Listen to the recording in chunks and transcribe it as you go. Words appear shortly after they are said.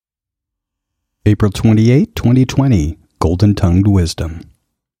April 28, 2020, Golden Tongued Wisdom.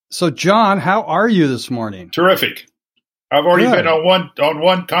 So, John, how are you this morning? Terrific. I've already been on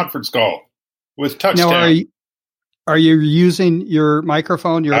one conference call with Touchdown. Now, are you using your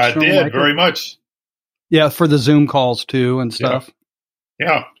microphone? I did very much. Yeah, for the Zoom calls too and stuff.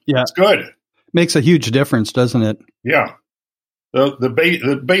 Yeah, it's good. Makes a huge difference, doesn't it? Yeah,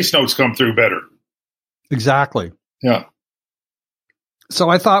 the bass notes come through better. Exactly. Yeah. So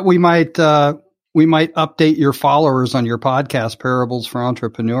I thought we might update your followers on your podcast, Parables for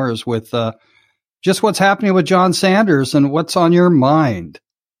Entrepreneurs, with just what's happening with John Sanders and what's on your mind.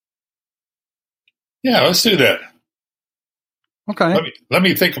 Yeah, let's do that. Okay. Let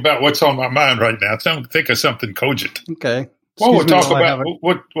me think about what's on my mind right now. Think of something cogent. Okay. Well, we'll talk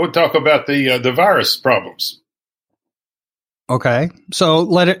about the virus problems. Okay. So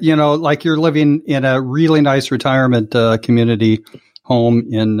let it, like you're living in a really nice retirement community home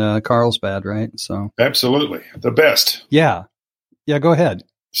in Carlsbad, right? So absolutely the best. Yeah. Go ahead.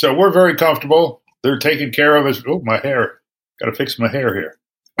 So we're very comfortable. They're taking care of us. Oh, my hair! Got to fix my hair here.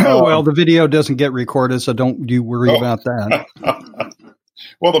 Well, the video doesn't get recorded, so don't you worry about that.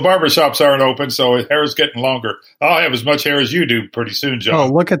 Well, the barbershops aren't open, so his hair is getting longer. I'll have as much hair as you do pretty soon, John. Oh,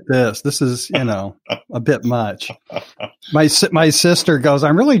 look at this. This is, a bit much. My sister goes,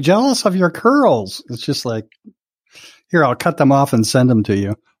 I'm really jealous of your curls. It's just like, here, I'll cut them off and send them to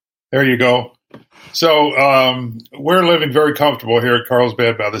you. There you go. So we're living very comfortable here at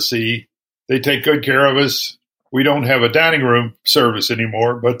Carlsbad by the Sea. They take good care of us. We don't have a dining room service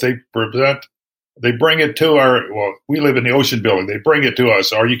anymore, but they bring it to we live in the Ocean Building. They bring it to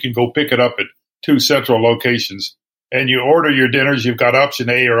us, or you can go pick it up at 2 central locations. And you order your dinners. You've got option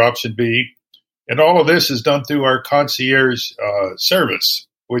A or option B. And all of this is done through our concierge service,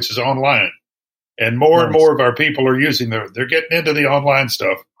 which is online. And more and more of our people are using they're getting into the online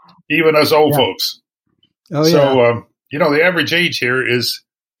stuff, even us old folks. Oh, so, the average age here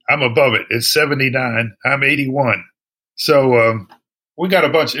I'm above it. It's 79. I'm 81. So we've got a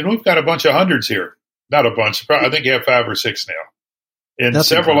bunch of hundreds here. Not a bunch. I think you have 5 or 6 now. And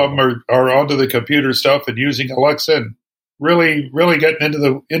several of them are onto the computer stuff and using Alexa and really, really getting into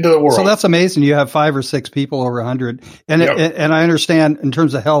the world. So that's amazing. You have 5 or 6 people over 100. And and I understand in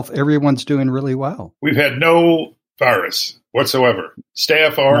terms of health, everyone's doing really well. We've had no virus whatsoever.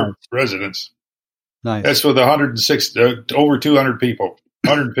 Staff or residents. Nice. That's with 106, over 200 people,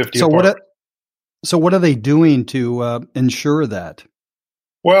 150. So what are they doing to ensure that?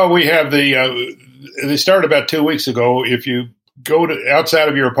 Well, we have they started about 2 weeks ago. If you go to outside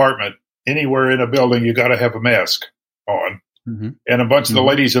of your apartment, anywhere in a building, you got to have a mask on. Mm-hmm. And a bunch of the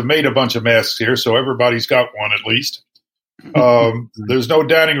ladies have made a bunch of masks here, so everybody's got one at least. There's no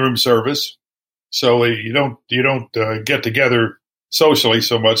dining room service, so you don't get together socially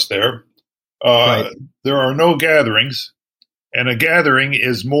so much there. Right. There are no gatherings, and a gathering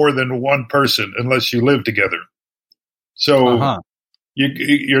is more than one person unless you live together. So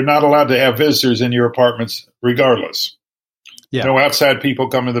you're not allowed to have visitors in your apartments regardless. Yeah. No outside people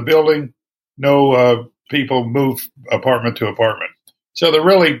come in the building. No people move apartment to apartment. So they're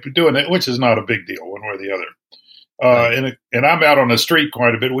really doing it, which is not a big deal one way or the other. Right. And I'm out on the street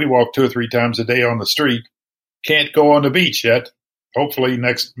quite a bit. We walk 2 or 3 times a day on the street. Can't go on the beach yet. Hopefully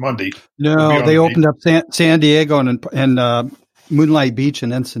next Monday. No, they opened up San Diego and Moonlight Beach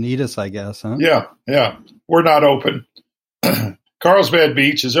and Encinitas, I guess, huh? Yeah. We're not open. Carlsbad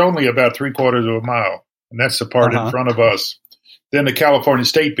Beach is only about 3/4 of a mile, and that's the part in front of us. Then the California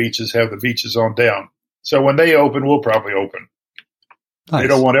State beaches have the beaches on down. So when they open, we'll probably open. Nice. They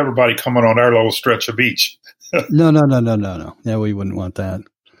don't want everybody coming on our little stretch of beach. No. Yeah, we wouldn't want that.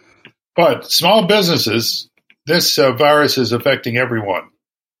 But small businesses, this virus is affecting everyone.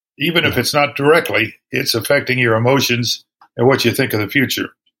 Even if it's not directly, it's affecting your emotions and what you think of the future.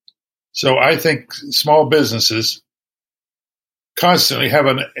 So I think small businesses constantly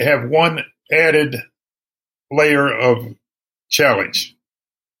have one added layer of challenge,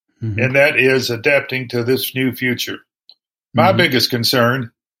 and that is adapting to this new future. My biggest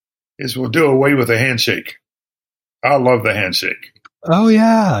concern is we'll do away with the handshake. I love the handshake. Oh,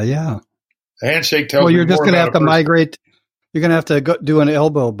 yeah. The handshake tells me you're just going to have to person. migrate. You're going to have to go do an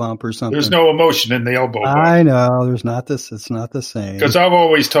elbow bump or something. There's no emotion in the elbow bump. I know. There's not this. It's not the same. Because I've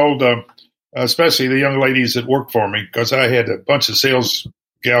always told, especially the young ladies that work for me, because I had a bunch of sales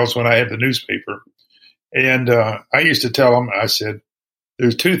gals when I had the newspaper. And I used to tell them, I said,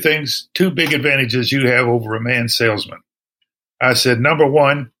 there's 2 big advantages you have over a man salesman. I said, number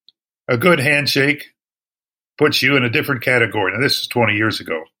 1, a good handshake puts you in a different category. Now, this is 20 years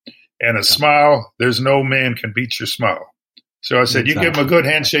ago. And a smile, there's no man can beat your smile. So I said, you give them a good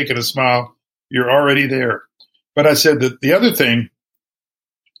handshake and a smile, You're already there. But I said that the other thing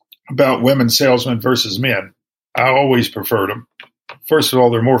about women salesmen versus men, I always preferred them. First of all,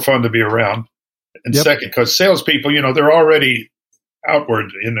 they're more fun to be around. And second, because salespeople, they're already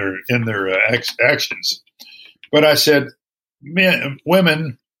outward in their actions. But I said,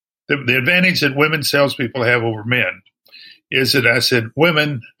 women, the advantage that women salespeople have over men is that I said,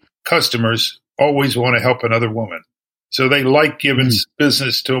 women customers always want to help another woman. So they like giving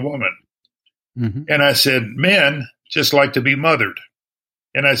business to a woman. Mm-hmm. And I said, men just like to be mothered.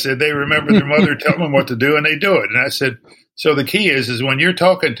 And I said, they remember their mother telling them what to do and they do it. And I said, so the key is when you're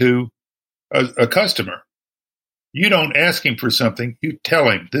talking to a customer, you don't ask him for something. You tell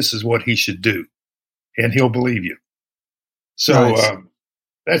him this is what he should do and he'll believe you. So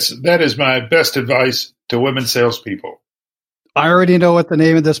that is my best advice to women salespeople. I already know what the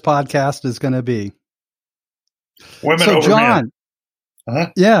name of this podcast is going to be. Women over John, men.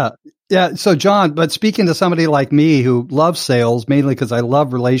 Uh-huh. Yeah. So John, but speaking to somebody like me who loves sales, mainly because I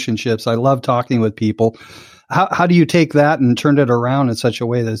love relationships, I love talking with people. How do you take that and turn it around in such a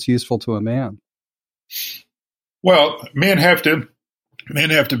way that's useful to a man? Well, men have to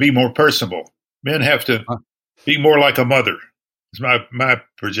be more personable. Men have to be more like a mother. Is my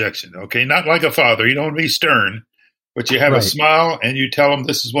projection. Okay, not like a father. You don't be stern, but you have a smile and you tell them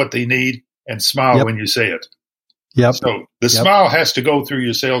this is what they need, and smile when you say it. Yep. So the smile has to go through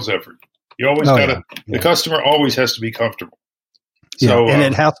your sales effort. You always the customer always has to be comfortable. So,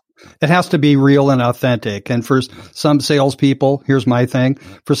 and it has to be real and authentic. And for some salespeople, here's my thing.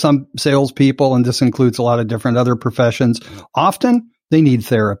 For some salespeople, and this includes a lot of different other professions, often they need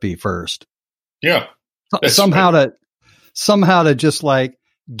therapy first. Yeah. Somehow to just like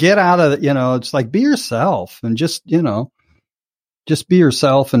get out of it's like be yourself and just be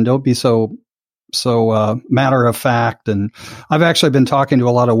yourself and don't be so matter of fact. And I've actually been talking to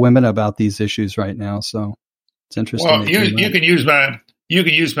a lot of women about these issues right now. So it's interesting. Well, you can use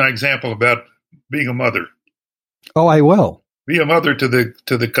my example about being a mother. Oh, I will. Be a mother to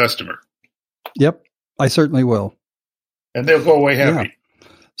the customer. Yep, I certainly will. And they'll go away happy. Yeah.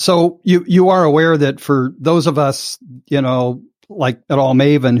 So you are aware that for those of us, like at All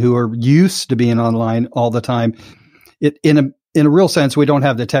Maven who are used to being online all the time, in a real sense, we don't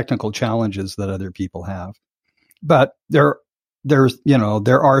have the technical challenges that other people have. But there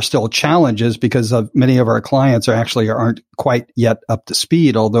are still challenges because of many of our clients aren't quite yet up to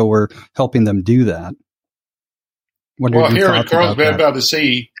speed, although we're helping them do that. Well, here at Carlsbad by the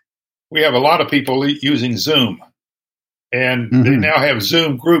Sea, we have a lot of people using Zoom. And they now have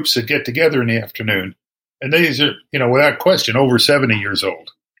Zoom groups that get together in the afternoon. And these are, without question, over 70 years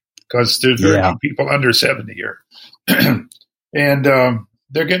old. Because there's very few people under 70 here. And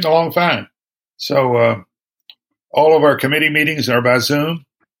they're getting along fine. So all of our committee meetings are by Zoom.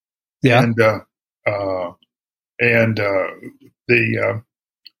 Yeah. In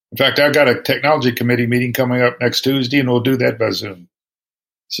fact, I've got a technology committee meeting coming up next Tuesday, and we'll do that by Zoom.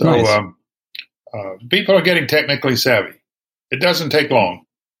 So nice. People are getting technically savvy. It doesn't take long.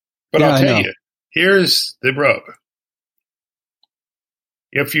 But I'll tell you, here's the rub.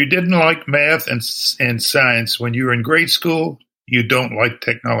 If you didn't like math and science when you were in grade school, you don't like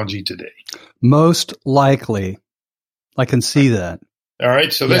technology today. Most likely. I can see that. All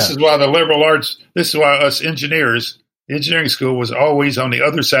right. So this is why the liberal arts, this is why us engineers, the engineering school was always on the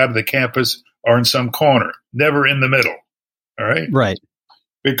other side of the campus or in some corner, never in the middle. All right. Right.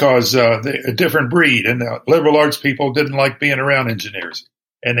 Because a different breed, and the liberal arts people didn't like being around engineers,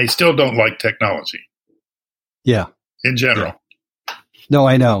 and they still don't like technology. Yeah. In general. Yeah. No,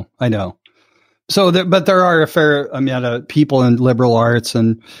 I know. So, but there are a fair amount of people in liberal arts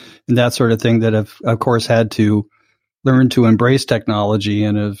and that sort of thing that have, of course, had to learn to embrace technology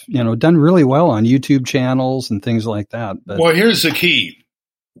and have, done really well on YouTube channels and things like that. But, well, here's the key.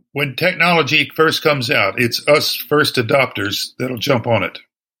 When technology first comes out, it's us first adopters that'll jump on it.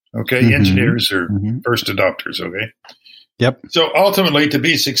 Okay. Mm-hmm. Engineers are first adopters. Okay. Yep. So ultimately, to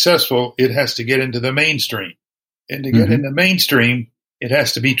be successful, it has to get into the mainstream. And to get in the mainstream, it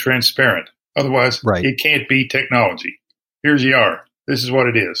has to be transparent. Otherwise, it can't be technology. Here's you are. This is what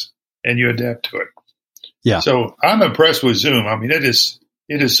it is. And you adapt to it. Yeah. So I'm impressed with Zoom. I mean, it is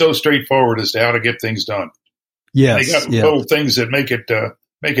so straightforward as to how to get things done. Yes. They got little things that make it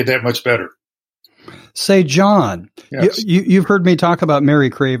that much better. Say, John, yes. You've heard me talk about Mary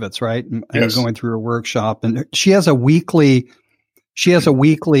Kravitz, right? And going through her workshop, and she has a weekly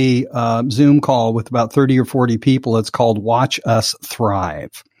Zoom call with about 30 or 40 people. It's called Watch Us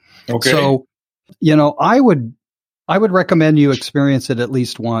Thrive. Okay. So, I would recommend you experience it at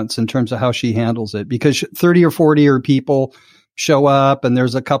least once in terms of how she handles it, because 30 or 40 people show up, and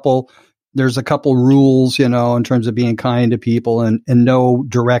there's a couple There's a couple rules, in terms of being kind to people and no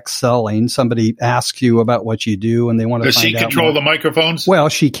direct selling. Somebody asks you about what you do and they want to Does find out. Does she control the microphones? Well,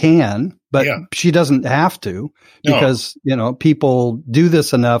 she can, but she doesn't have to because, people do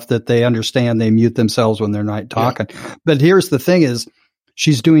this enough that they understand they mute themselves when they're not talking. Yeah. But here's the thing is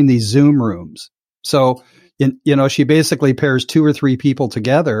she's doing these Zoom rooms. So, she basically pairs 2 or 3 people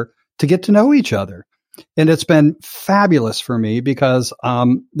together to get to know each other. And it's been fabulous for me because I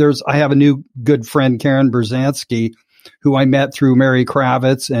have a new good friend, Karen Brzezinski, who I met through Mary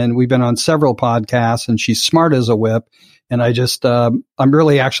Kravitz, and we've been on several podcasts, and she's smart as a whip. And I just I'm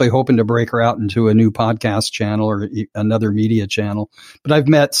really actually hoping to break her out into a new podcast channel or another media channel. But I've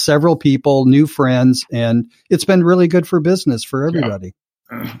met several people, new friends, and it's been really good for business for everybody.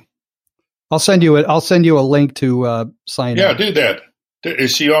 Yeah. I'll send you a link to sign up. Yeah, do that.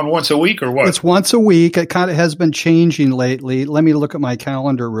 Is she on once a week or what? It's once a week. It kind of has been changing lately. Let me look at my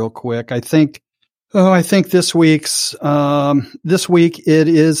calendar real quick. I think this week it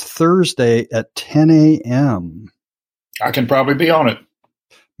is Thursday at 10 a.m. I can probably be on it.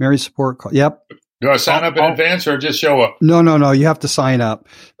 Mary support call. Yep. Do I sign up in advance or just show up? No. You have to sign up.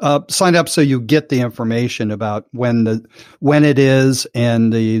 Sign up so you get the information about when it is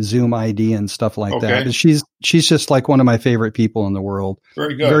and the Zoom ID and stuff like that. But she's just like one of my favorite people in the world.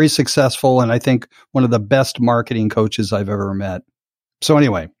 Very good. Very successful, and I think one of the best marketing coaches I've ever met. So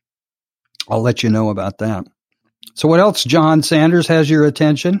anyway, I'll let you know about that. So what else? John Sanders has your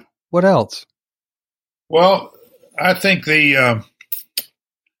attention. What else? Well, I think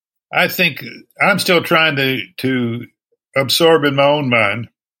I'm still trying to absorb in my own mind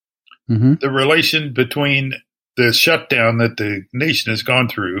the relation between the shutdown that the nation has gone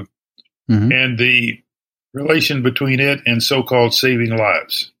through and the relation between it and so-called saving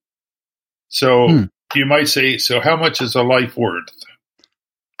lives. So you might say, so how much is a life worth?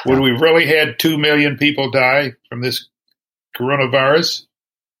 Would we really had 2 million people die from this coronavirus?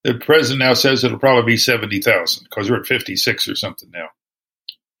 The president now says it'll probably be 70,000 because we're at 56 or something now.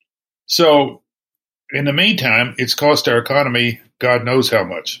 So in the meantime, it's cost our economy God knows how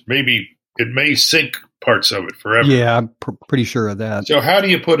much. Maybe it may sink parts of it forever. Yeah, I'm pretty sure of that. So how do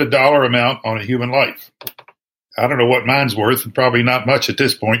you put a dollar amount on a human life? I don't know what mine's worth, and probably not much at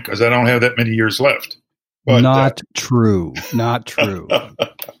this point because I don't have that many years left. But, Not true. It's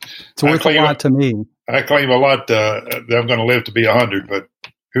worth a lot to me. I claim a lot that I'm going to live to be 100, but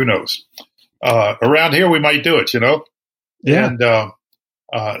who knows? Around here, we might do it, Yeah.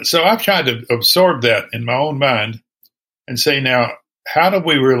 And so I've tried to absorb that in my own mind and say, now, how do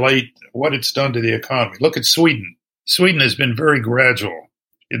we relate what it's done to the economy? Look at Sweden. Sweden has been very gradual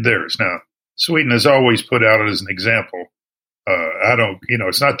in theirs. Now, Sweden has always put out as an example.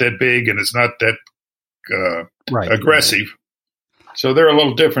 It's not that big and it's not that aggressive. So they're a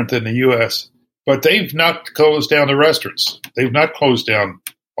little different than the U.S., but they've not closed down the restaurants. They've not closed down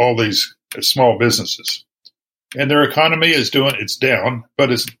all these small businesses. And their economy it's down,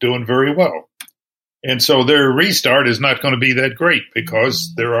 but it's doing very well. And so their restart is not going to be that great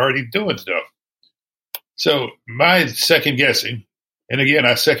because they're already doing stuff. So my second guessing, and again,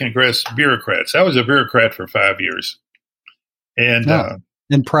 I second guess bureaucrats. I was a bureaucrat for 5 years. And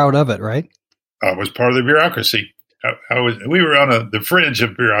proud of it, right? I was part of the bureaucracy. We were on the fringe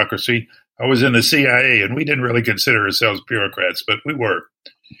of bureaucracy. I was in the CIA, and we didn't really consider ourselves bureaucrats, but we were.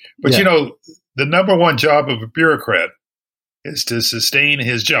 But, the number one job of a bureaucrat is to sustain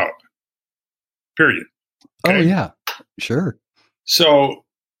his job, period. Okay? Oh, yeah, sure. So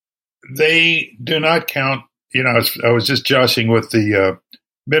they do not count. I was just joshing with the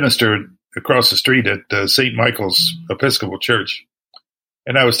minister across the street at St. Michael's Episcopal Church.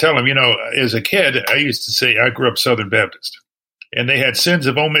 And I was telling him, as a kid, I used to say I grew up Southern Baptist. And they had sins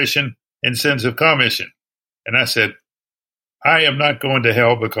of omission and sins of commission. And I said, I am not going to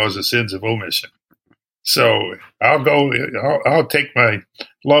hell because of sins of omission. So I'll take my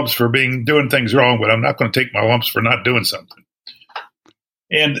lumps for doing things wrong, but I'm not going to take my lumps for not doing something.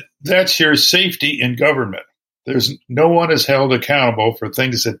 And that's your safety in government. No one is held accountable for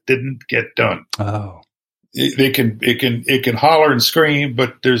things that didn't get done. Oh. It can holler and scream,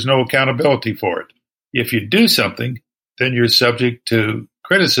 but there's no accountability for it. If you do something, then you're subject to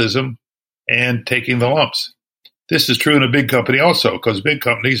criticism and taking the lumps. This is true in a big company also, because big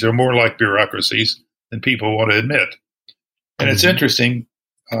companies are more like bureaucracies than people want to admit. And it's interesting.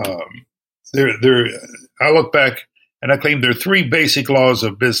 I look back and I claim there are 3 basic laws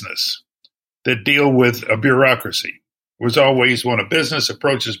of business that deal with a bureaucracy. It was always when a business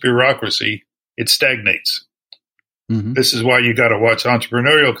approaches bureaucracy, it stagnates. Mm-hmm. This is why you got to watch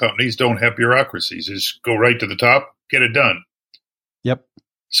entrepreneurial companies don't have bureaucracies. Just go right to the top, get it done. Yep.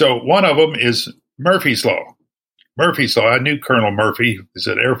 So one of them is Murphy's Law. Murphy's Law. I knew Colonel Murphy. He's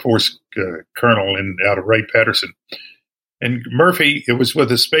an Air Force colonel out of Wright-Patterson. And Murphy, it was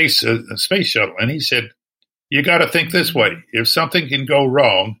with a space shuttle. And he said, you got to think this way. If something can go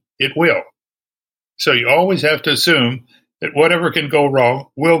wrong, it will. So you always have to assume that whatever can go wrong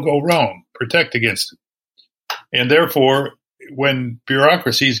will go wrong. Protect against it. And therefore, when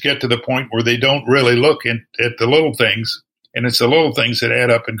bureaucracies get to the point where they don't really look at the little things, and it's the little things that add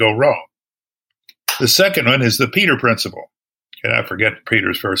up and go wrong. The second one is the Peter Principle. And I forget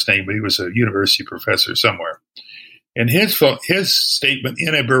Peter's first name, but he was a university professor somewhere. And his statement,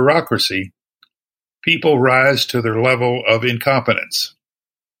 in a bureaucracy, people rise to their level of incompetence.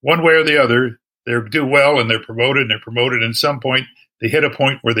 One way or the other, they do well and they're promoted, and at some point they hit a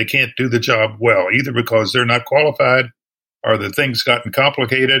point where they can't do the job well, either because they're not qualified or the thing's gotten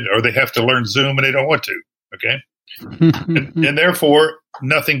complicated or they have to learn Zoom and they don't want to. Okay. and therefore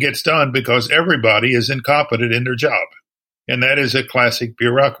nothing gets done because everybody is incompetent in their job. And that is a classic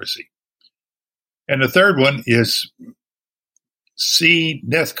bureaucracy. And the third one is C.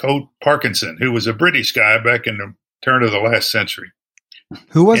 Northcote Parkinson, who was a British guy back in the turn of the last century.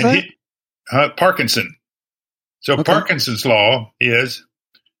 Who was that? Parkinson. So okay. Parkinson's law is,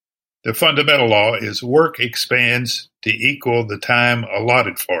 the fundamental law is work expands to equal the time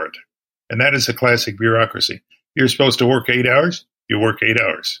allotted for it. And that is a classic bureaucracy. You're supposed to work 8 hours, you work 8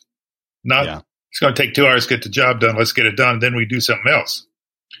 hours. It's going to take 2 hours to get the job done. Let's get it done. Then we do something else.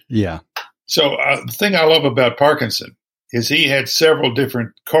 Yeah. So the thing I love about Parkinson is he had several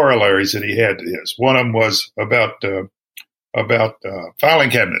different corollaries that he had to his. One of them was about filing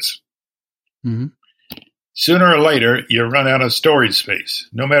cabinets. Mm-hmm. Sooner or later, you run out of storage space,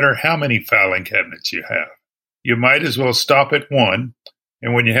 no matter how many filing cabinets you have. You might as well stop at one,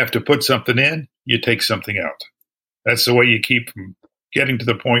 and when you have to put something in, you take something out. That's the way you keep from getting to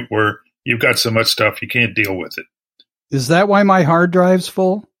the point where you've got so much stuff you can't deal with it. Is that why my hard drive's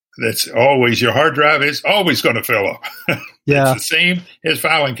full? That's always, your hard drive is always going to fill up. Yeah. It's the same as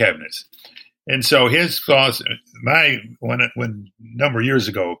filing cabinets. And so his thoughts, when a number of years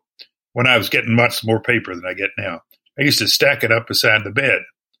ago, when I was getting much more paper than I get now, I used to stack it up beside the bed.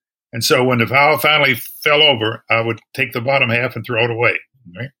 And so when the file finally fell over, I would take the bottom half and throw it away.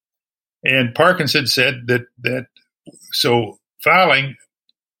 Right? And Parkinson said that so filing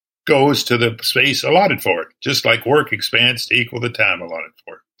goes to the space allotted for it, just like work expands to equal the time allotted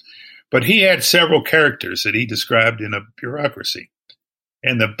for it. But he had several characters that he described in a bureaucracy.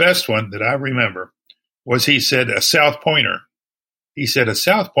 And the best one that I remember was, he said, a south pointer. He said a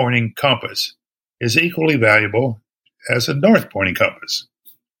south pointing compass is equally valuable as a north pointing compass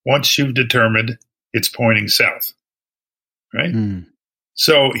once you've determined it's pointing south. Right? Mm.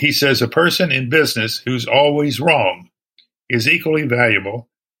 So he says a person in business who's always wrong is equally valuable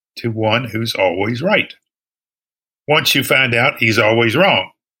to one who's always right. Once you find out he's always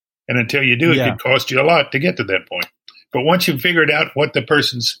wrong. And until you do, it can cost you a lot to get to that point. But once you've figured out what the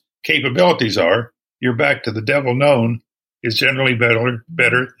person's capabilities are, you're back to the devil known is generally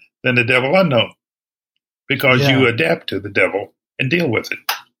better than the devil unknown, because you adapt to the devil and deal with it.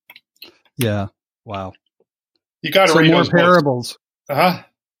 Yeah. Wow. You got to read more those parables.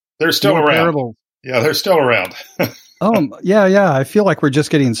 They're still more around. Parables. Yeah, they're still around. Yeah. I feel like we're just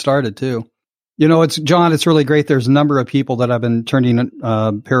getting started too. You know, John, it's really great. There's a number of people that I've been turning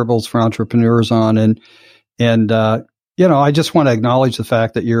parables for entrepreneurs on, and you know, I just want to acknowledge the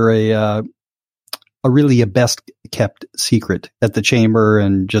fact that you're a really best kept secret at the chamber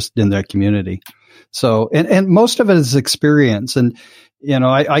and just in the community. So, and most of it is experience, and you know,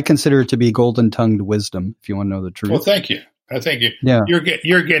 I consider it to be golden tongued wisdom. If you want to know the truth. Well, thank you. I think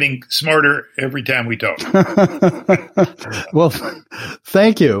you're getting smarter every time we talk. Well,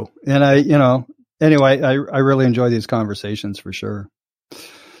 thank you. And anyway, I really enjoy these conversations for sure.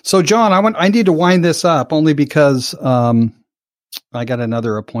 So John, I need to wind this up only because, I got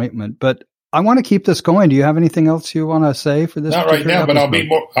another appointment, but I want to keep this going. Do you have anything else you want to say for this? Not right now, episode?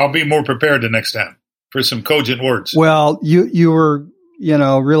 But I'll be more prepared the next time for some cogent words. Well, you were,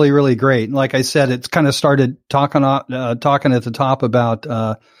 really, really great. Like I said, it's kind of started talking at the top about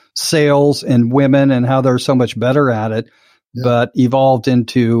sales and women and how they're so much better at it, but evolved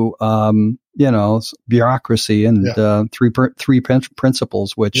into bureaucracy and three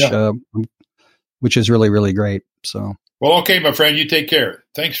principles, which is really, really great. So. Well, okay, my friend, you take care.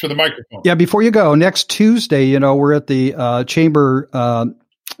 Thanks for the microphone. Yeah, before you go, next Tuesday, we're at the Chamber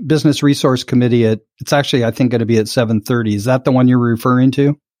Business Resource Committee it's actually, I think, going to be at 7:30. Is that the one you're referring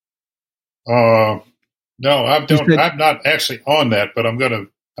to? No, I'm not actually on that, but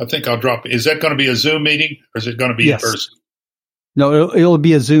I think I'll drop. Is that going to be a Zoom meeting or is it going to be in person? No, it'll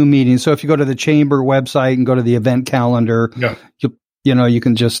be a Zoom meeting. So if you go to the chamber website and go to the event calendar, you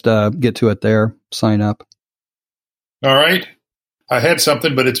can just get to it there, sign up. All right. I had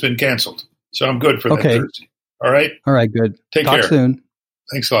something, but it's been canceled. So I'm good for that Thursday. All right. All right, good. Take care. Talk soon.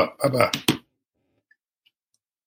 Thanks a lot. Bye-bye.